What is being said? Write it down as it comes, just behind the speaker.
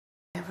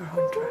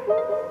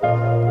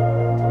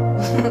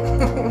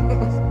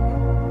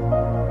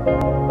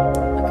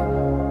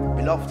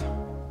Beloved,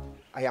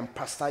 I am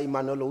Pastor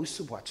Emmanuel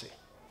Owusu Boakye,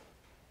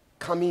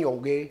 coming your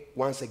way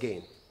once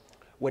again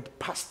with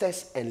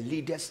Pastors and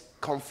Leaders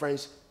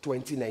Conference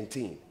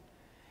 2019.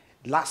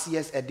 Last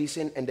year's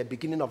edition and the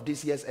beginning of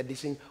this year's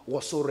edition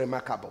was so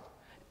remarkable.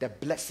 The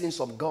blessings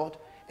of God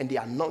and the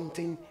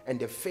anointing and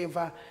the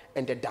favor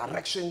and the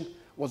direction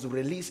was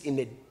released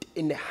in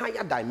a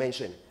higher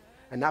dimension.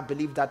 And I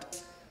believe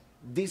that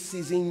this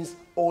season's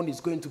own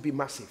is going to be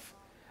massive.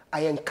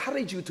 I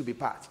encourage you to be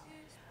part.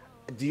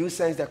 Do you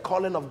sense the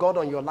calling of God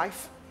on your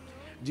life?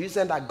 Do you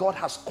sense that God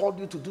has called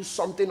you to do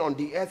something on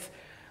the earth?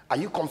 Are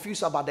you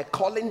confused about the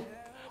calling?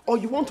 Or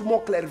you want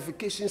more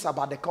clarifications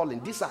about the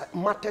calling? These are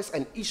matters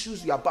and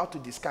issues we are about to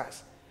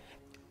discuss.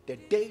 The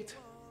date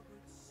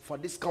for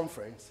this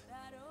conference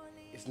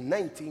is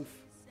 19th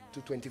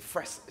to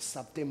 21st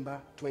September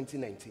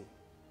 2019.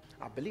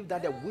 I believe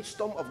that the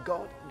wisdom of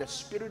God, the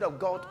Spirit of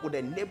God would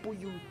enable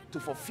you to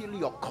fulfill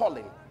your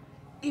calling,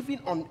 even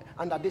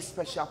under this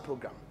special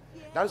program.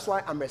 That's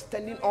why I'm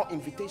extending all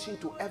invitation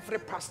to every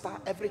pastor,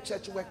 every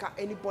church worker,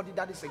 anybody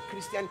that is a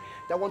Christian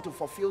that want to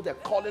fulfill the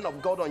calling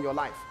of God on your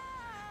life.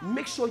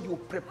 Make sure you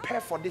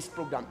prepare for this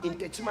program in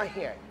Techiman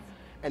here,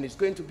 and it's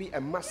going to be a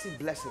massive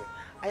blessing.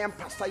 I am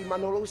Pastor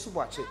Emmanuel Owusu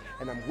Boakye,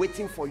 and I'm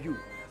waiting for you.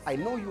 I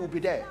know you will be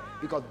there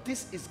because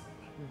this is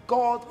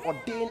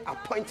God-ordained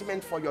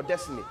appointment for your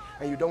destiny,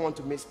 and you don't want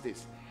to miss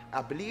this.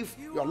 I believe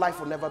your life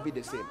will never be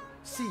the same.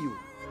 See you.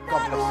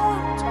 God bless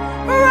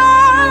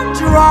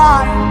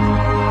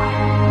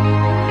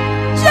you.